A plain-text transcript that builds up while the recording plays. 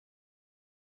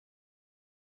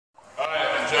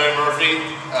Joey Murphy.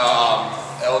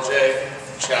 LJ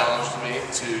challenged me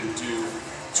to do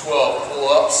 12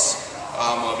 pull-ups.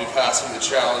 I'm going to be passing the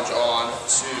challenge on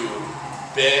to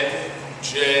Ben,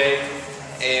 Jay,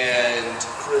 and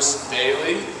Chris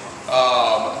Daly.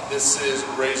 This is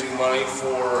raising money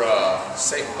for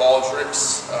St.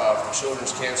 Baldrick's for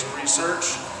Children's Cancer Research.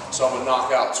 So I'm going to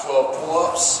knock out 12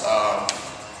 pull-ups.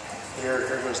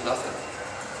 Here goes nothing.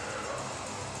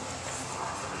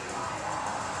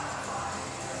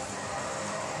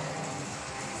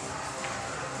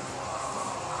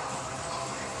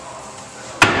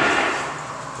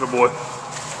 Good boy.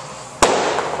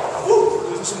 Woo!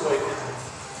 Losing some weight.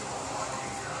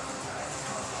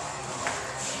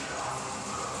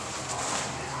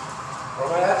 Where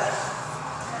am I at?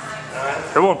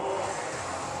 9. Come on.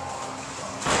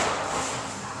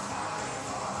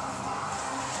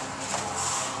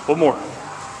 One more.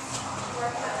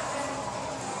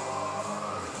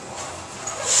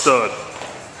 Stud.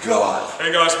 God.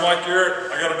 Hey guys, Mike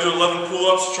Garrett. I got to do 11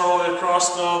 pull-ups. Charlie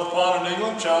across the pond in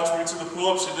England challenged me to the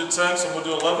pull-ups. He did 10, so I'm going to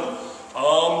do 11.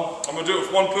 I'm going to do it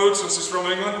with one pood since he's from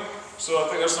England. So I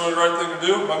think that's the only right thing to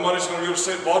do. My money's going to go to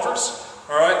St. Baldrick's.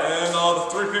 Alright, and the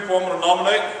 3 people I'm going to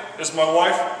nominate is my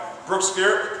wife, Brooks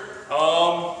Garrett,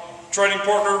 training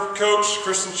partner, coach,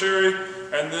 Kristen Cherry,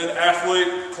 and then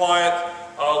athlete, client,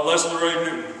 Leslie Ray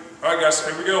Newton. Alright guys,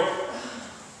 here we go.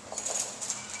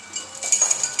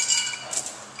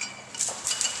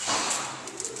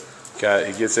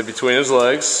 He gets it between his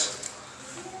legs.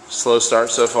 Slow start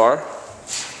so far.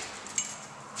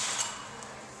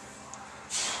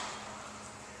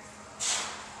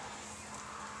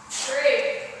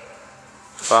 3,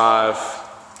 5,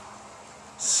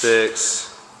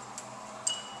 6,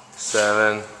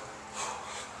 7,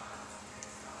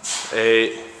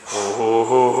 8,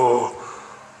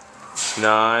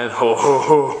 9,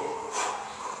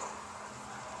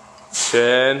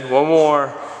 10. One more.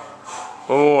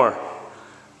 One more.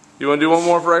 You want to do one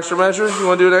more for extra measure? You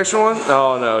want to do an extra one?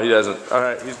 Oh, no, he doesn't. All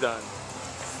right, he's done.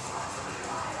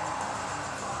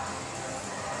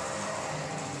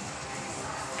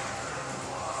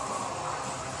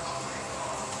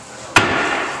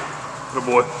 Good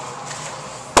boy.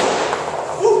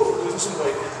 Woo! Losing some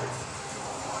weight.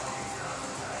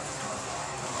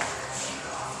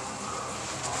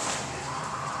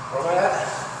 Where am I at?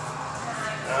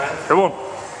 9. Come on.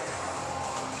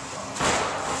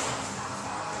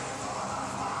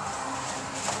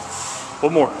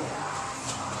 One more. work.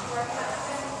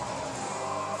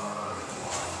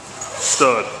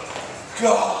 Stud.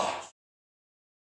 God.